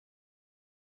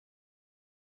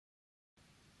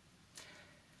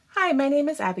Hi, my name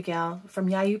is Abigail from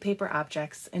yeiou Paper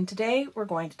Objects, and today we're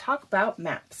going to talk about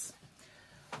maps.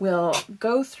 We'll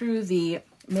go through the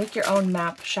Make Your Own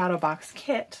Map Shadowbox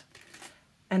kit,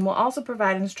 and we'll also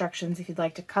provide instructions if you'd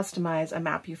like to customize a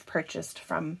map you've purchased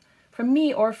from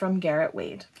me or from Garrett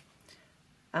Wade.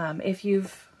 If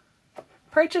you've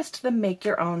purchased the Make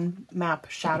Your Own Map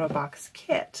Shadowbox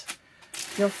kit,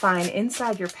 you'll find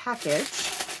inside your package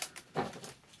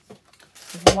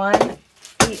one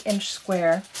 8-inch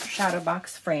square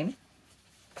Shadowbox frame,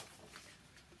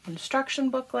 instruction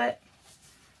booklet,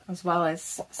 as well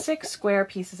as 6 square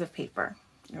pieces of paper.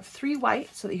 You have 3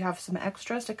 white so that you have some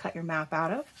extras to cut your map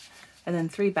out of, and then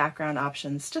 3 background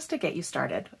options just to get you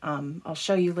started. I'll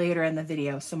show you later in the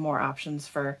video some more options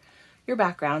for your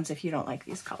backgrounds if you don't like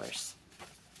these colors.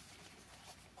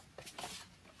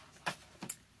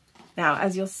 Now,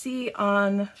 as you'll see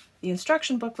on the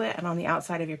instruction booklet and on the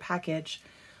outside of your package,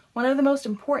 one of the most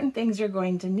important things you're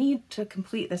going to need to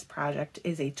complete this project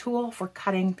is a tool for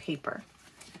cutting paper.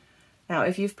 Now,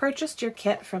 if you've purchased your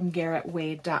kit from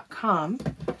GarrettWade.com,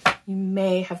 you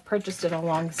may have purchased it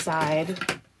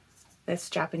alongside this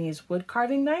Japanese wood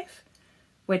carving knife,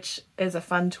 which is a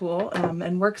fun tool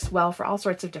and works well for all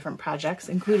sorts of different projects,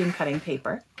 including cutting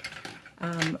paper.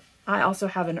 I also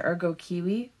have an Ergo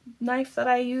Kiwi knife that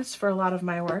I use for a lot of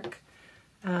my work.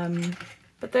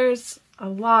 But there's a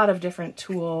lot of different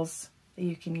tools that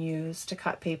you can use to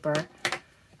cut paper.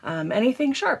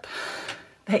 Anything sharp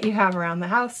that you have around the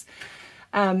house.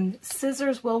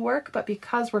 Scissors will work, but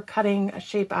because we're cutting a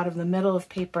shape out of the middle of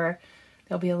paper,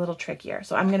 they'll be a little trickier.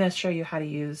 So I'm going to show you how to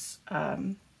use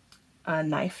a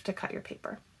knife to cut your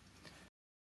paper.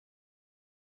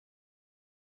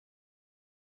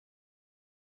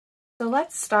 So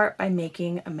let's start by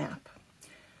making a map.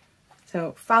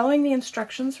 So following the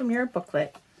instructions from your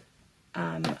booklet,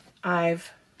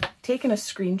 I've taken a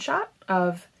screenshot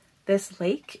of this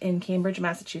lake in Cambridge,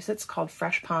 Massachusetts called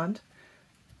Fresh Pond.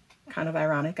 Kind of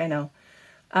ironic, I know.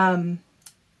 And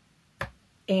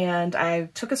I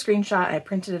took a screenshot, I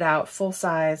printed it out full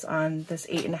size on this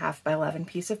 8.5 by 11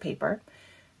 piece of paper.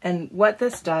 And what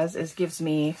this does is gives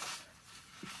me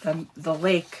the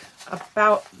lake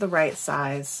about the right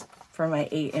size for my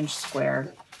 8-inch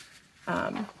square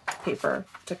paper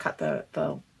to cut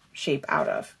the shape out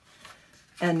of.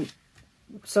 And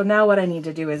so now what I need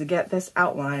to do is get this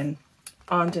outline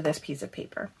onto this piece of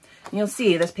paper. And you'll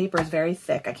see this paper is very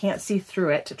thick. I can't see through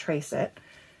it to trace it.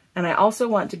 And I also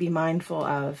want to be mindful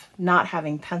of not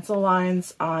having pencil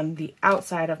lines on the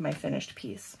outside of my finished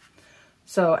piece.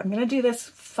 So I'm going to do this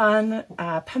fun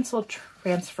pencil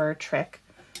transfer trick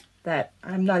that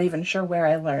I'm not even sure where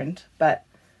I learned, but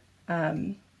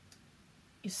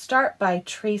you start by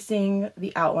tracing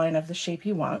the outline of the shape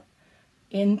you want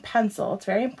in pencil. It's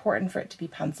very important for it to be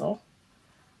pencil.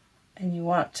 And you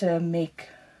want to make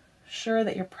sure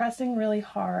that you're pressing really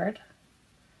hard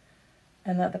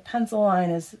and that the pencil line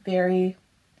is very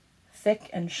thick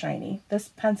and shiny. This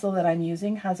pencil that I'm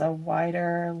using has a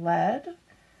wider lead.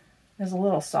 It's a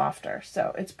little softer,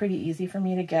 so it's pretty easy for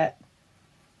me to get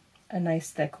a nice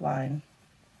thick line.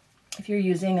 If you're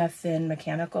using a thin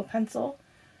mechanical pencil,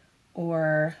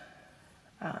 or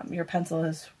your pencil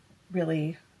has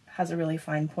a really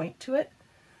fine point to it,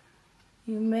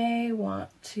 you may want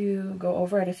to go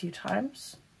over it a few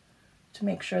times to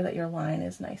make sure that your line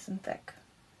is nice and thick.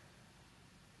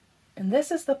 And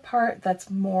this is the part that's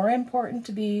more important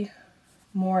to be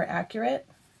more accurate.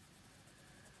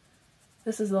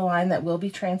 This is the line that will be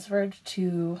transferred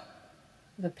to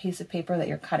the piece of paper that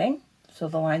you're cutting, so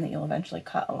the line that you'll eventually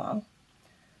cut along.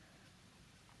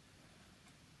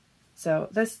 So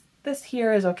this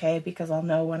here is okay because I'll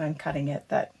know when I'm cutting it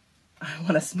that I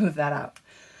want to smooth that out.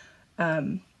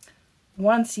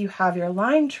 Once you have your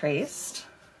line traced,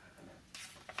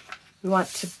 we want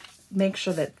to make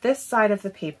sure that this side of the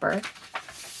paper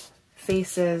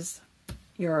faces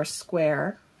your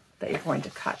square that you're going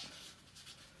to cut.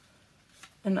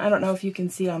 And I don't know if you can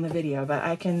see on the video, but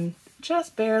I can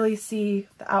just barely see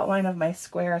the outline of my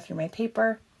square through my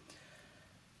paper.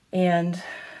 And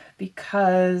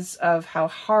because of how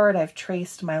hard I've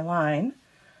traced my line,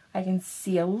 I can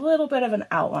see a little bit of an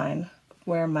outline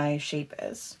where my shape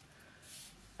is.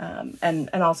 And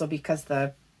also because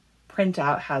the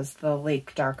printout has the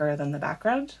lake darker than the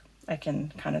background, I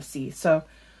can kind of see. So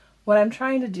what I'm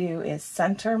trying to do is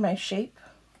center my shape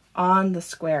on the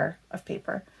square of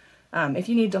paper. If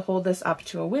you need to hold this up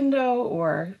to a window,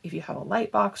 or if you have a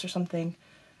light box or something,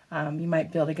 you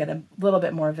might be able to get a little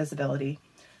bit more visibility.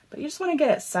 But you just want to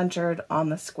get it centered on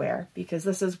the square because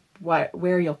this is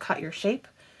where you'll cut your shape,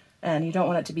 and you don't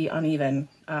want it to be uneven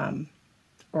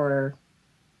or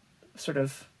sort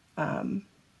of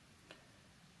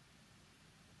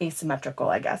asymmetrical,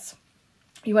 I guess.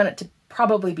 You want it to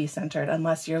probably be centered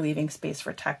unless you're leaving space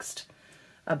for text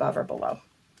above or below.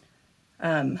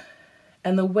 And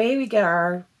the way we get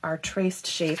our traced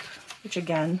shape, which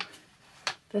again,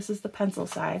 this is the pencil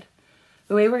side,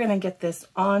 the way we're going to get this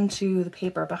onto the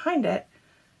paper behind it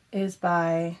is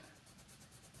by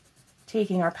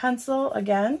taking our pencil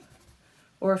again,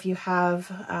 or if you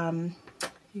have,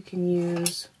 you can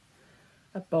use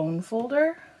a bone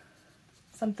folder,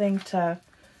 something to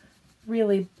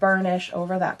really burnish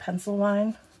over that pencil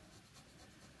line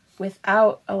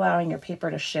without allowing your paper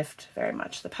to shift very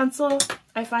much. The pencil,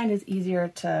 I find, is easier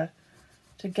to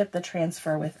get the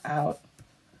transfer without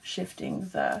shifting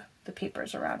the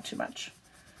papers around too much.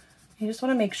 You just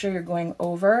want to make sure you're going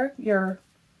over your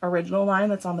original line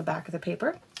that's on the back of the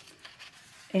paper.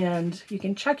 And you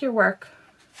can check your work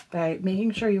by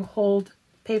making sure you hold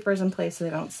papers in place so they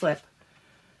don't slip.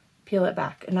 Peel it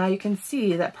back. And now you can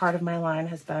see that part of my line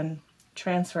has been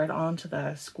transferred onto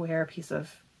the square piece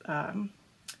of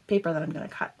paper that I'm going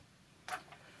to cut.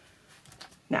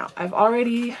 Now, I've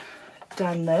already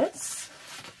done this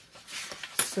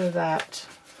so that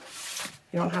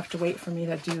you don't have to wait for me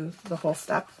to do the whole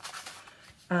step.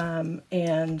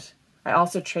 And I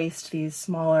also traced these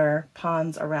smaller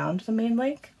ponds around the main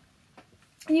lake.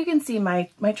 And you can see my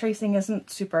tracing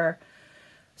isn't super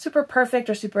perfect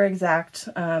or super exact,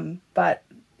 but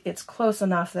it's close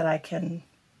enough that I can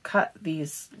cut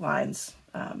these lines.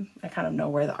 I kind of know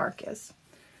where the arc is.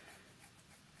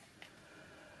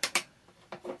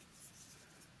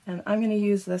 And I'm going to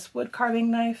use this wood carving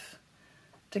knife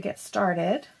to get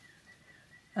started.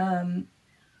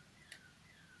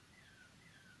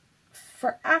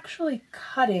 For actually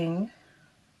cutting,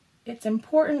 it's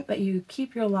important that you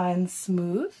keep your lines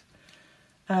smooth.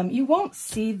 You won't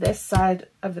see this side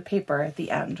of the paper at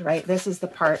the end, right? This is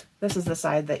the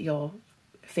side that you'll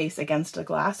face against a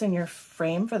glass in your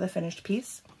frame for the finished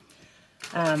piece.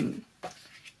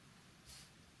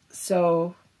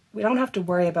 So we don't have to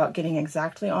worry about getting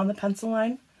exactly on the pencil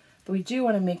line, but we do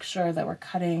want to make sure that we're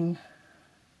cutting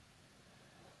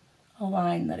a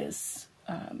line that is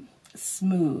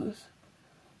smooth.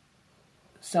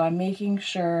 So I'm making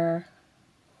sure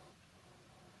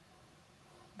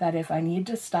that if I need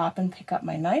to stop and pick up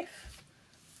my knife,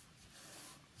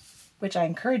 which I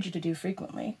encourage you to do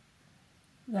frequently,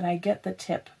 that I get the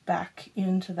tip back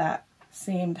into that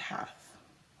same path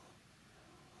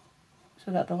so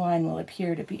that the line will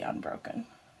appear to be unbroken.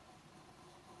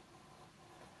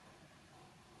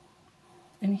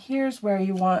 And here's where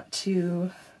you want to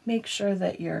make sure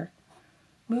that you're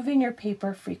moving your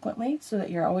paper frequently so that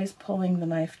you're always pulling the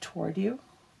knife toward you.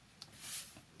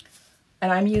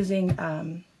 And I'm using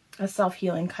a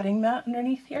self-healing cutting mat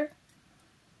underneath here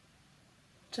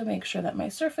to make sure that my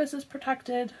surface is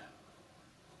protected,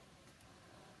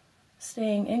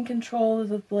 staying in control of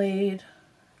the blade,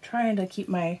 trying to keep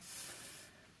my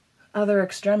other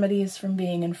extremities from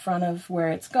being in front of where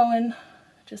it's going,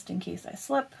 just in case I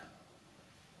slip.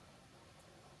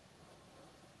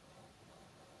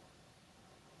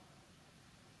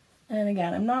 And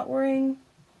again, I'm not worrying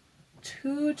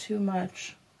too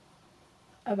much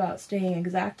about staying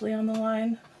exactly on the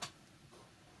line.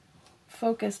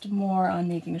 Focused more on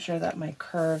making sure that my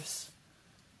curves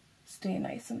stay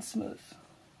nice and smooth.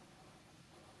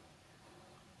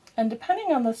 And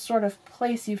depending on the sort of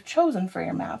place you've chosen for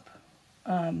your map,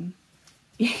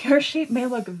 your shape may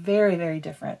look very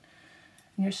different,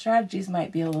 and your strategies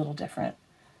might be a little different.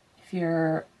 If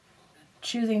you're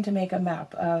choosing to make a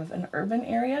map of an urban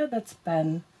area that's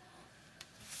been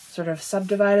sort of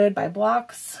subdivided by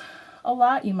blocks a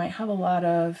lot, you might have a lot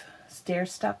of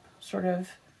stair-step sort of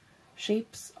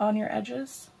shapes on your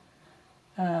edges.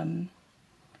 And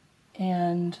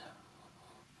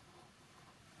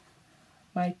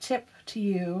my tip to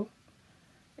you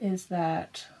is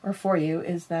that, or for you,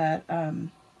 is that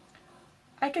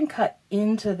I can cut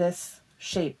into this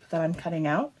shape that I'm cutting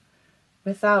out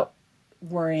without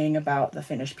worrying about the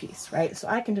finished piece, right? So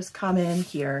I can just come in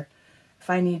here if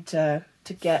I need to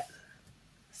get,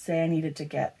 say I needed to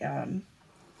get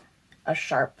a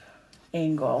sharp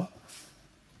angle.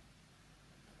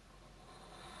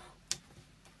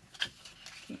 I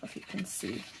don't know if you can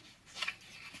see.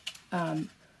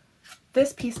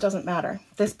 This piece doesn't matter.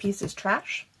 This piece is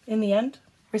trash in the end,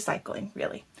 recycling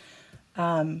really.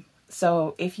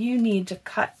 So if you need to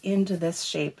cut into this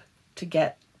shape to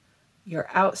get your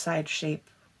outside shape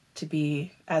to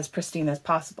be as pristine as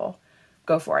possible,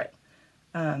 go for it.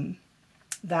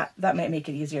 That might make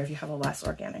it easier if you have a less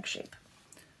organic shape.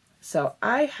 So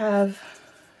I have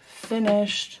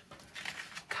finished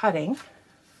cutting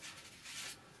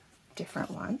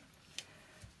different one,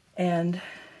 and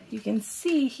you can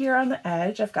see here on the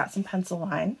edge, I've got some pencil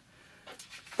line,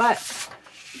 but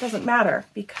it doesn't matter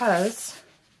because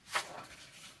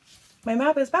my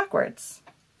map is backwards,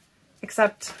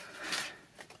 except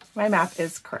my map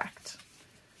is correct.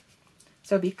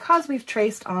 So because we've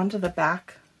traced onto the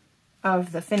back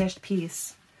of the finished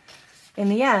piece, in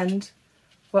the end,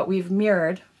 what we've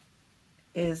mirrored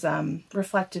is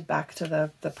reflected back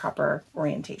to the proper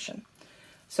orientation.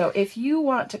 So if you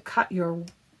want to cut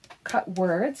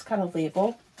words, cut a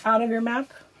label out of your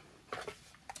map,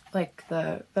 like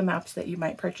the maps that you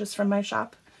might purchase from my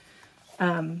shop,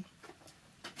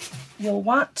 you'll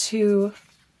want to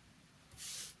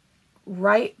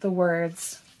write the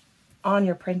words on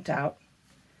your printout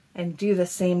and do the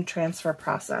same transfer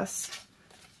process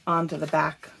onto the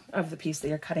back of the piece that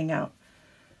you're cutting out,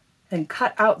 and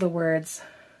cut out the words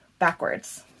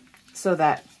backwards so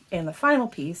that in the final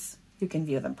piece you can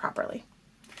view them properly.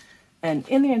 And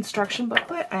in the instruction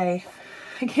booklet, I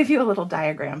give you a little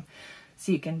diagram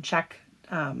so you can check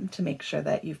to make sure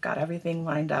that you've got everything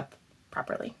lined up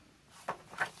properly.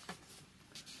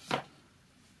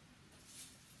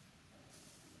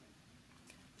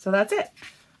 So that's it.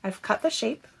 I've cut the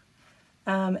shape,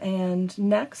 and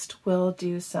next we'll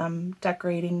do some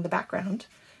decorating the background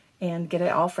and get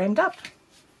it all framed up.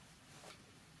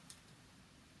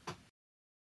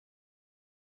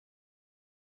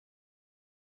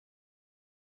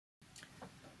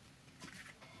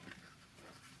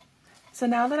 So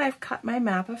now that I've cut my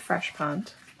map of Fresh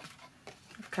Pond,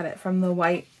 I've cut it from the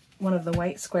one of the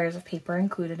white squares of paper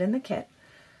included in the kit,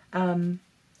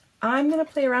 I'm going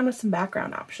to play around with some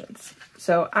background options.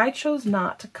 So I chose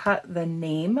not to cut the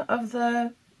name of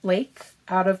the lake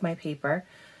out of my paper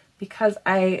because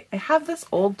I have this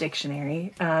old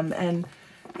dictionary, and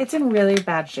it's in really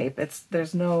bad shape. It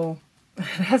has no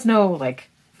like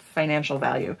financial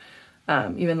value,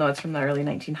 even though it's from the early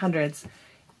 1900s.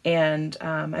 And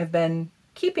I've been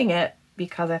keeping it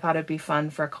because I thought it'd be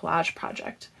fun for a collage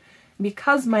project.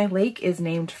 Because my lake is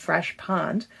named Fresh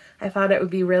Pond, I thought it would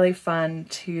be really fun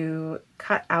to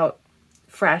cut out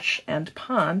fresh and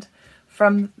pond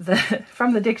from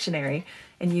the dictionary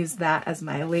and use that as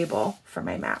my label for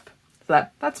my map. So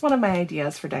that's one of my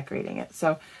ideas for decorating it.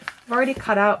 So I've already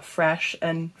cut out fresh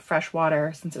and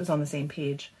freshwater since it was on the same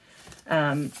page.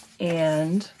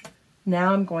 And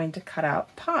now I'm going to cut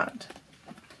out pond.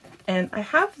 And I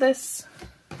have this,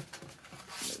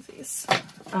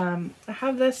 I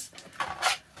have this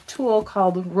tool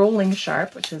called Rolling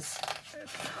Sharp, which is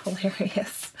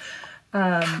hilarious,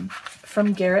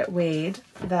 from Garrett Wade,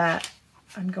 that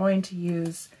I'm going to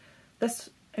use.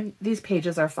 These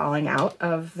pages are falling out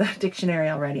of the dictionary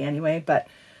already anyway, but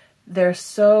they're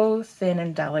so thin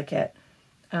and delicate,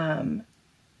 and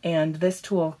this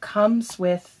tool comes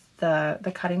with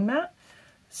the cutting mat,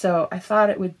 so I thought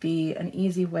it would be an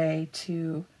easy way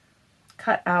to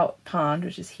cut out pond,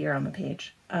 which is here on the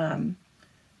page,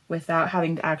 without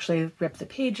having to actually rip the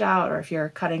page out, or if you're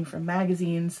cutting from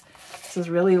magazines. This is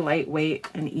really lightweight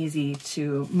and easy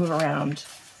to move around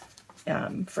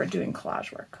for doing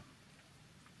collage work.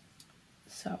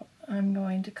 So I'm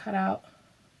going to cut out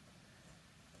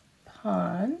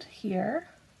pond here.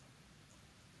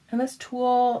 And this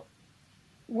tool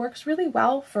works really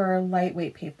well for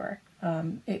lightweight paper.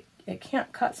 It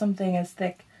can't cut something as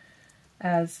thick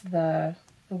as the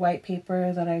white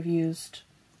paper that I've used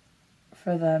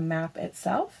for the map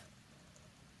itself,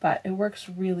 but it works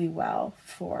really well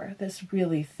for this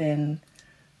really thin,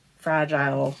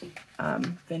 fragile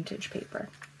vintage paper.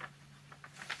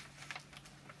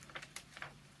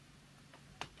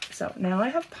 So now I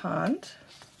have pond.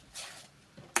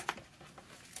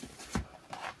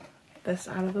 Get this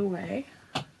out of the way.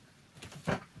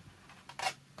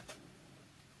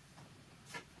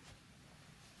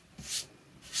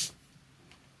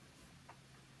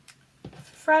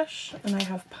 Fresh, and I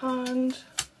have pond.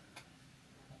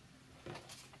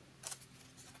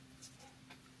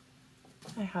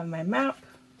 I have my map,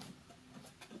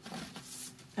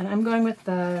 and I'm going with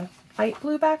the light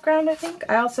blue background, I think.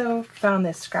 I also found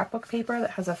this scrapbook paper that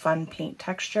has a fun paint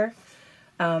texture.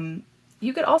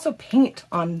 You could also paint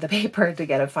on the paper to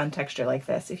get a fun texture like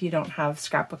this if you don't have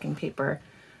scrapbooking paper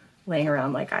laying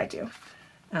around like I do.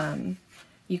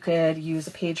 You could use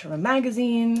a page from a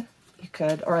magazine. You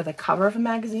could, or the cover of a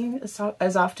magazine is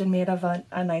often made of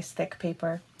a nice thick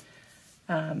paper.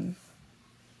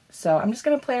 So I'm just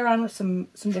going to play around with some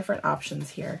different options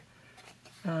here.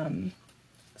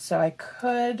 So I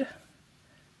could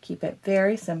keep it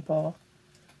very simple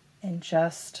and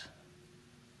just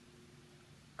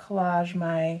collage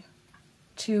my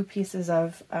two pieces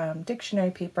of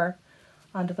dictionary paper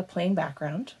onto the plain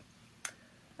background.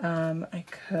 I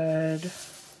could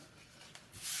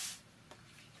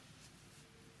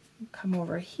come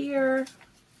over here,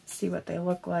 see what they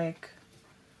look like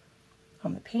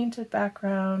on the painted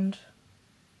background,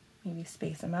 maybe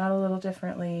space them out a little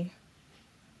differently.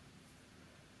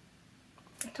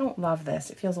 I don't love this.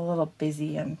 It feels a little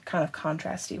busy and kind of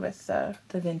contrasty with the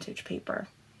vintage paper.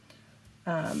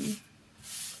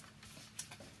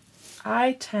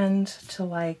 I tend to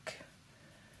like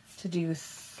to do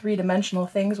three-dimensional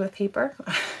things with paper.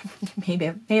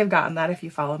 may have gotten that if you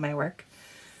follow my work.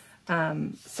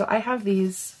 So I have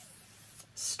these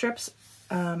strips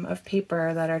of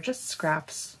paper that are just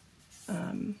scraps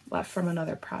left from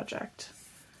another project.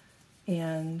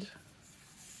 And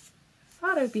I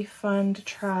thought it would be fun to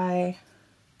try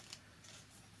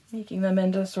making them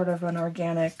into sort of an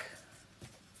organic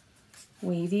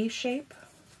wavy shape.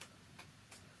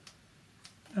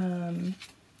 To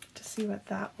see what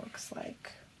that looks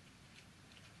like.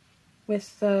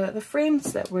 With the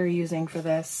frames that we're using for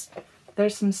this,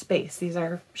 there's some space. These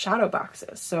are shadow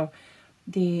boxes. So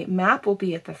the map will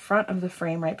be at the front of the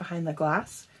frame right behind the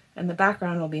glass, and the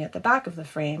background will be at the back of the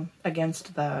frame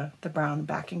against the brown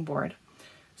backing board.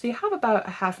 So you have about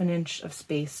a ½ inch of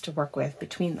space to work with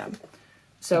between them.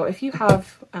 So if you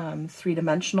have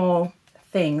three-dimensional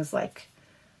things like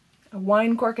a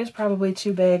wine cork is probably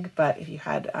too big, but if you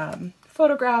had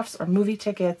photographs or movie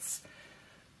tickets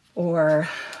or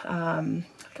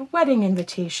like a wedding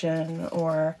invitation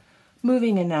or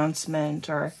moving announcement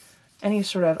or any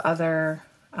sort of other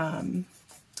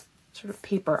sort of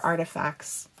paper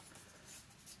artifacts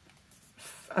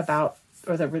about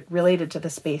or that related to the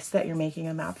space that you're making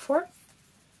a map for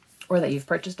or that you've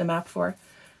purchased a map for,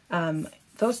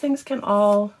 those things can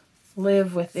all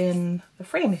live within the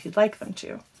frame if you'd like them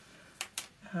to.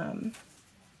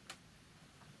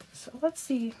 So let's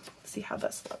see how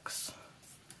this looks.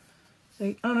 So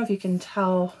I don't know if you can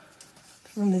tell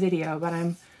from the video, but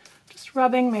I'm just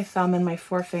rubbing my thumb and my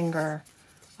forefinger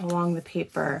along the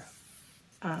paper,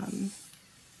 and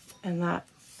that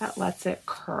lets it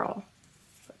curve.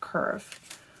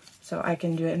 So I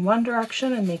can do it in one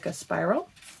direction and make a spiral,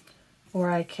 or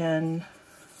I can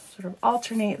sort of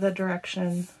alternate the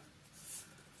direction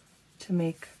to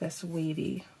make this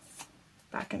wavy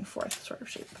back and forth sort of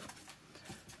shape.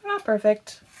 Not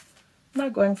perfect. I'm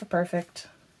not going for perfect.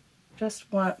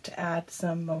 Just want to add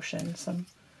some motion, some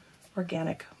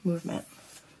organic movement.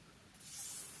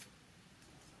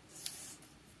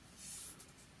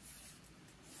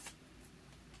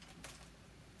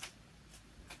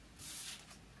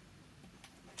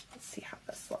 Let's see how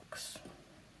this looks.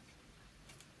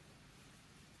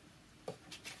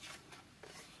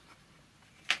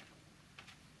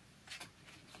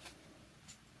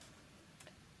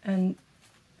 And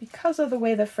because of the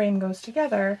way the frame goes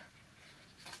together,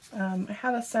 I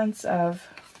have a sense of,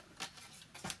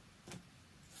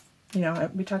 you know,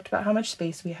 we talked about how much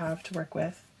space we have to work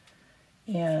with,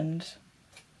 and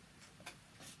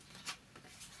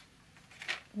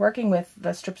working with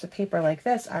the strips of paper like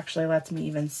this actually lets me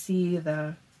even see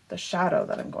the shadow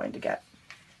that I'm going to get.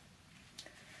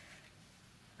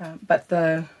 But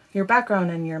your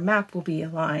background and your map will be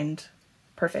aligned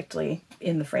perfectly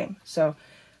in the frame. So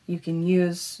you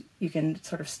can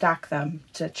sort of stack them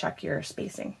to check your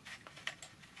spacing.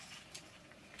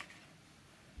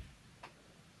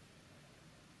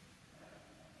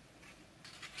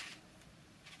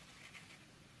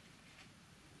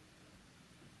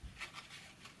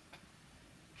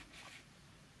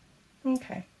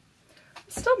 Okay,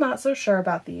 still not so sure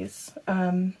about these.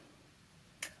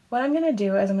 What I'm going to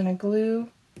do is I'm going to glue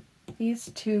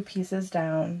these two pieces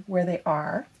down where they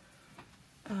are.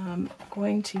 I'm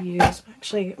going to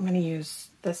use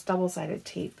this double-sided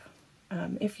tape.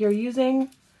 If you're using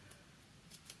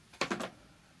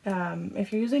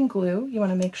glue, you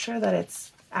want to make sure that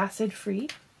it's acid-free.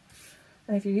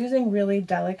 And if you're using really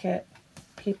delicate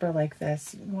paper like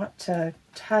this, you want to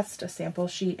test a sample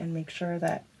sheet and make sure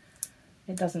that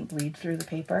it doesn't bleed through the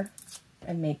paper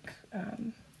and make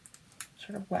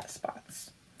sort of wet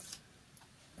spots.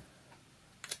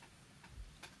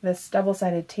 This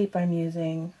double-sided tape I'm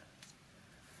using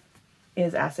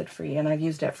is acid-free, and I've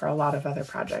used it for a lot of other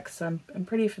projects, so I'm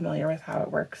pretty familiar with how it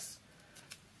works.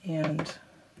 And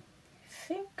I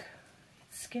think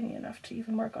it's skinny enough to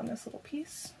even work on this little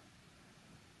piece.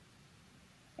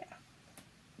 Yeah.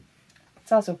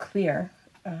 It's also clear,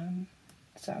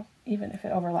 so even if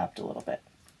it overlapped a little bit,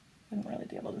 I wouldn't really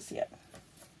be able to see it.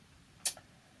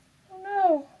 Oh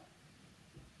no!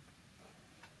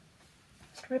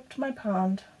 Stripped my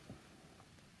pond.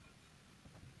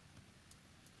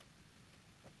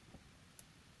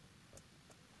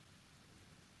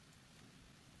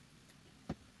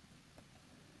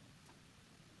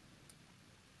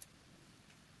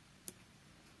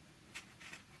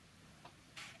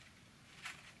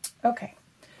 Okay,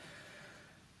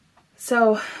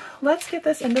 so let's get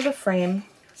this into the frame,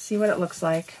 see what it looks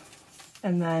like,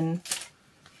 and then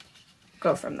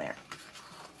go from there.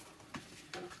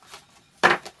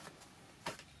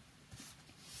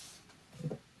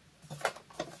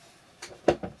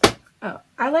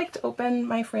 I like to open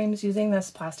my frames using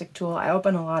this plastic tool. I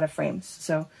open a lot of frames,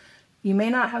 so you may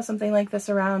not have something like this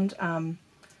around.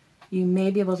 You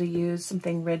may be able to use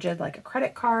something rigid like a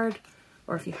credit card,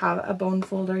 or if you have a bone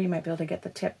folder, you might be able to get the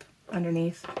tip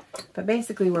underneath. But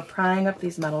basically we're prying up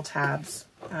these metal tabs,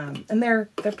 and they're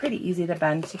pretty easy to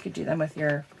bend, so you could do them with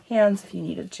your hands if you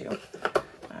needed to, or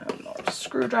a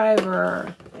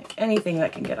screwdriver, anything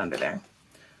that can get under there.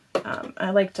 I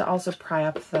like to also pry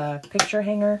up the picture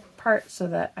hanger part so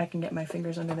that I can get my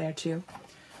fingers under there too.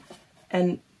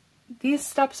 And these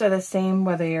steps are the same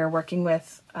whether you're working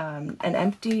with an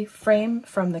empty frame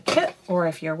from the kit or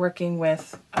if you're working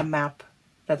with a map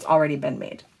that's already been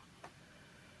made.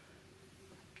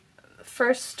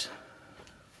 First,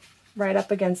 right up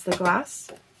against the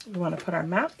glass, we want to put our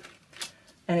map,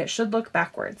 and it should look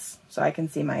backwards so I can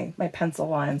see my pencil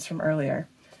lines from earlier.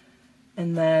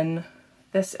 And then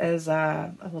this is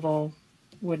a little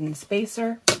wooden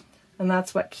spacer, and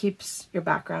that's what keeps your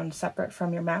background separate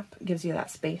from your map. It gives you that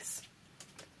space.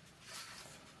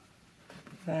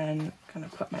 Then kind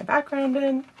of put my background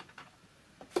in,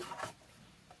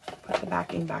 put the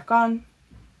backing back on,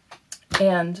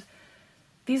 and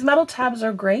these metal tabs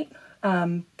are great,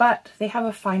 but they have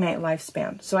a finite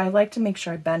lifespan, so I like to make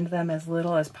sure I bend them as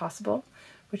little as possible,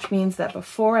 which means that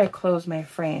before I close my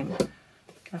frame,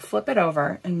 I flip it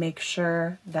over and make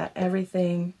sure that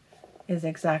everything is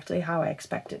exactly how I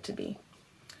expect it to be.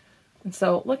 And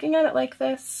so looking at it like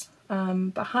this,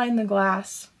 behind the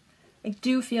glass, I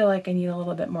do feel like I need a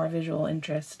little bit more visual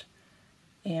interest,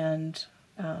 and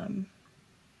I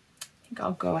think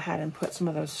I'll go ahead and put some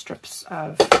of those strips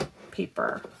of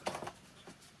paper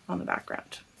on the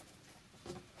background.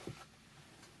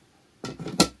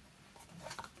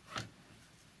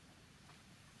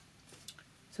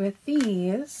 So with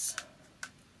these,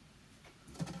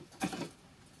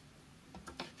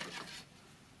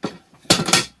 I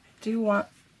do want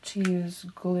to use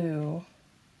glue.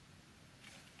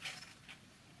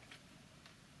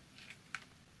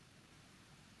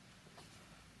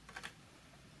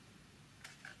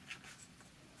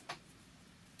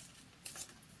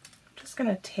 I'm just going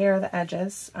to tear the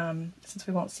edges since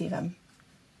we won't see them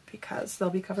because they'll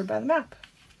be covered by the map.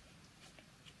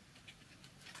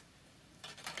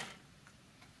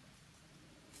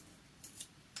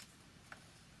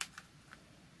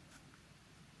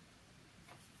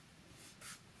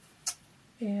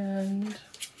 And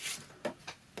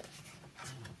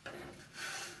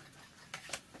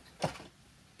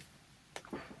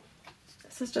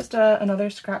this is just another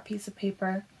scrap piece of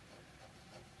paper.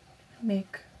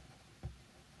 Make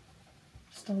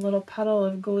just a little puddle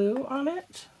of glue on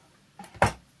it.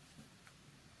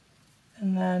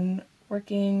 And then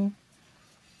working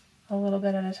a little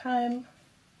bit at a time,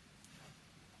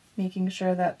 making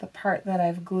sure that the part that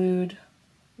I've glued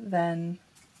then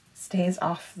stays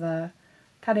off the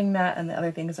cutting mat and the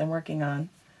other things I'm working on.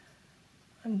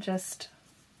 I'm just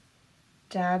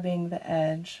dabbing the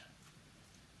edge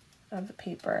of the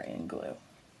paper in glue.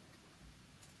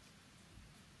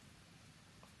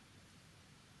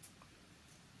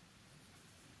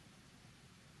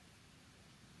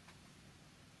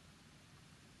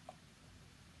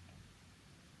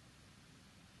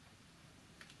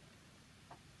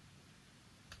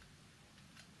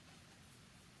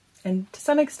 And to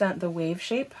some extent, the wave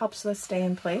shape helps this stay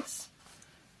in place,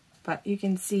 but you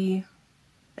can see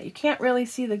that you can't really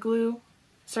see the glue,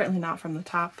 certainly not from the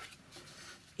top,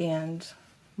 and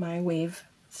my wave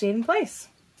stayed in place.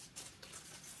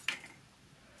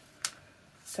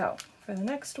 So for the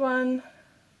next one,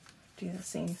 do the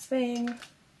same thing.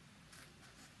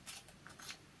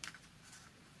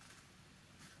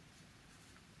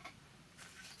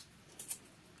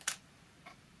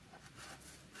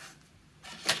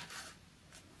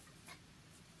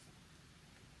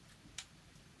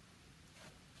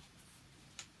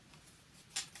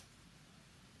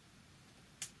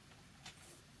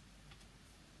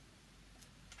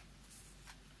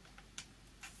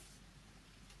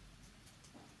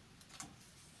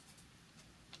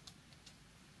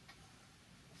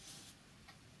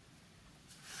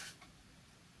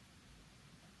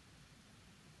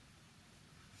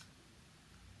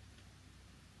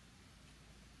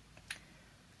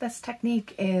 This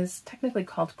technique is technically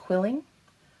called quilling.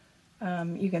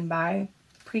 You can buy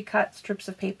pre-cut strips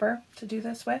of paper to do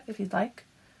this with if you'd like.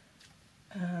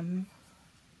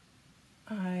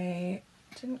 I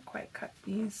didn't quite cut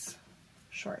these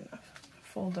short enough.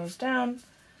 Fold those down.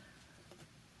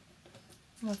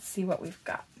 Let's see what we've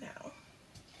got now.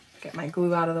 Get my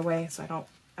glue out of the way so I don't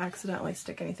accidentally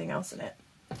stick anything else in it.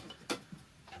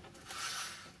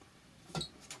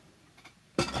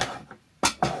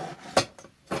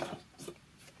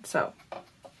 So,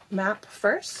 map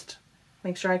first.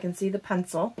 Make sure I can see the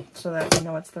pencil so that I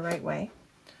know it's the right way.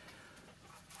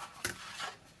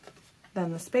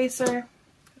 Then the spacer,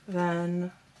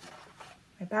 then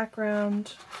my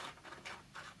background.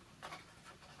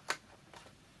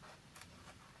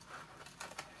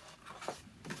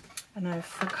 And I've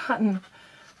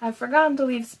forgotten to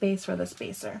leave space for the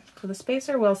spacer. So the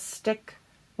spacer will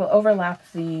overlap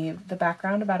the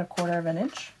background about 1/4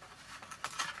 inch.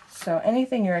 So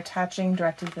anything you're attaching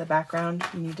directly to the background,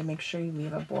 you need to make sure you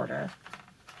leave a border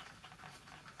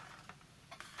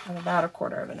of about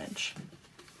 1/4 inch.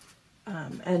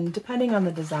 And depending on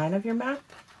the design of your map,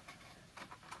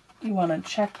 you want to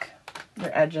check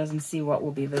your edges and see what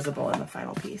will be visible in the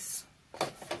final piece.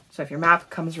 So if your map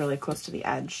comes really close to the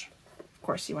edge, of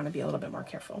course you want to be a little bit more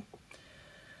careful.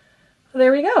 So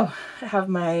there we go. I have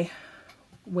my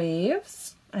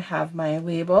waves. I have my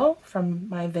label from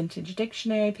my vintage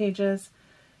dictionary pages,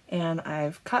 and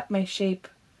I've cut my shape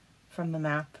from the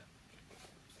map.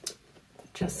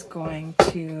 Just going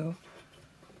to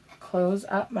close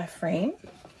up my frame.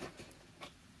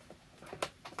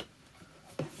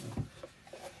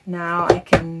 Now I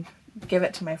can give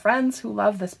it to my friends who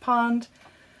love this pond,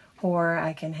 or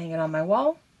I can hang it on my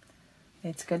wall.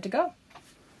 It's good to go.